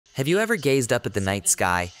Have you ever gazed up at the night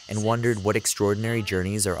sky and wondered what extraordinary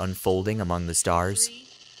journeys are unfolding among the stars?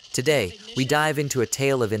 Today, we dive into a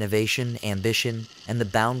tale of innovation, ambition, and the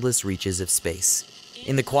boundless reaches of space.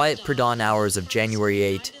 In the quiet pre-dawn hours of January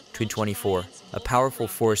 8, 2024, a powerful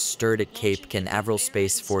force stirred at Cape Canaveral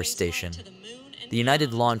Space Force Station. The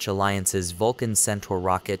United Launch Alliance's Vulcan Centaur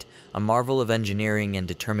rocket, a marvel of engineering and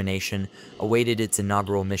determination, awaited its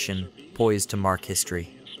inaugural mission, poised to mark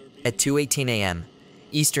history. At 2:18 a.m.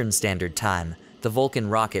 Eastern Standard Time, the Vulcan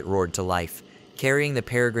rocket roared to life, carrying the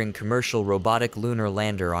Peregrine commercial robotic lunar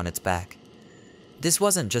lander on its back. This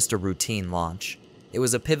wasn't just a routine launch. It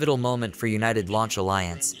was a pivotal moment for United Launch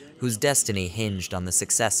Alliance, whose destiny hinged on the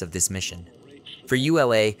success of this mission. For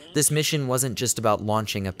ULA, this mission wasn't just about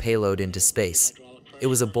launching a payload into space. It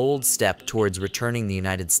was a bold step towards returning the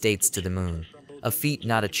United States to the moon, a feat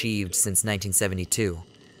not achieved since 1972.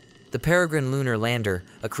 The Peregrine lunar lander,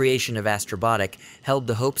 a creation of Astrobotic, held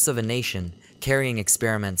the hopes of a nation, carrying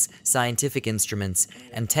experiments, scientific instruments,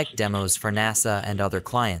 and tech demos for NASA and other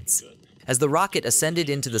clients. As the rocket ascended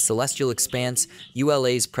into the celestial expanse,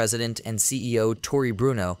 ULA's president and CEO Tory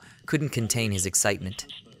Bruno couldn't contain his excitement.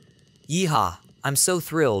 "Yeehaw! I'm so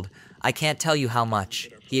thrilled, I can't tell you how much,"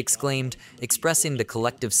 he exclaimed, expressing the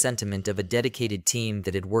collective sentiment of a dedicated team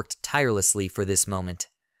that had worked tirelessly for this moment.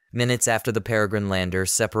 Minutes after the Peregrine lander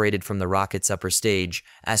separated from the rocket's upper stage,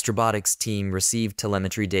 Astrobotic's team received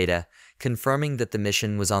telemetry data, confirming that the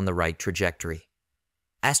mission was on the right trajectory.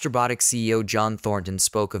 Astrobotic CEO John Thornton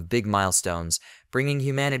spoke of big milestones, bringing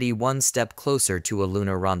humanity one step closer to a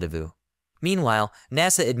lunar rendezvous. Meanwhile,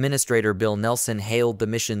 NASA Administrator Bill Nelson hailed the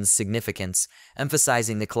mission's significance,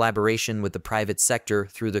 emphasizing the collaboration with the private sector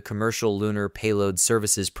through the Commercial Lunar Payload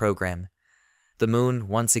Services Program. The moon,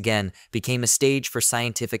 once again, became a stage for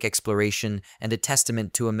scientific exploration and a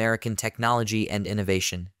testament to American technology and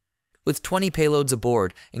innovation. With 20 payloads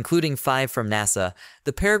aboard, including 5 from NASA,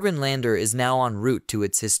 the Peregrine lander is now en route to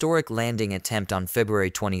its historic landing attempt on February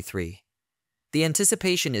 23. The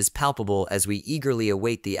anticipation is palpable as we eagerly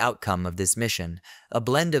await the outcome of this mission, a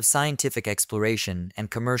blend of scientific exploration and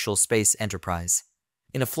commercial space enterprise.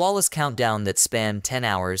 In a flawless countdown that spanned 10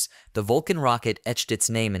 hours, the Vulcan rocket etched its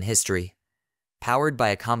name in history. Powered by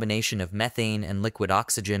a combination of methane and liquid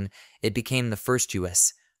oxygen, it became the first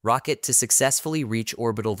U.S. rocket to successfully reach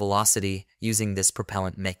orbital velocity using this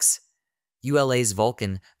propellant mix. ULA's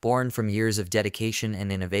Vulcan, born from years of dedication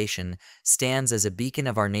and innovation, stands as a beacon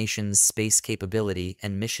of our nation's space capability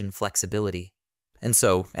and mission flexibility. And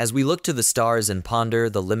so, as we look to the stars and ponder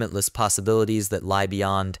the limitless possibilities that lie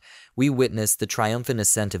beyond, we witness the triumphant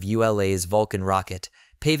ascent of ULA's Vulcan rocket,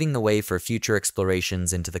 paving the way for future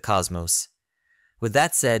explorations into the cosmos. With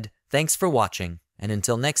that said, thanks for watching, and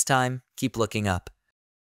until next time, keep looking up.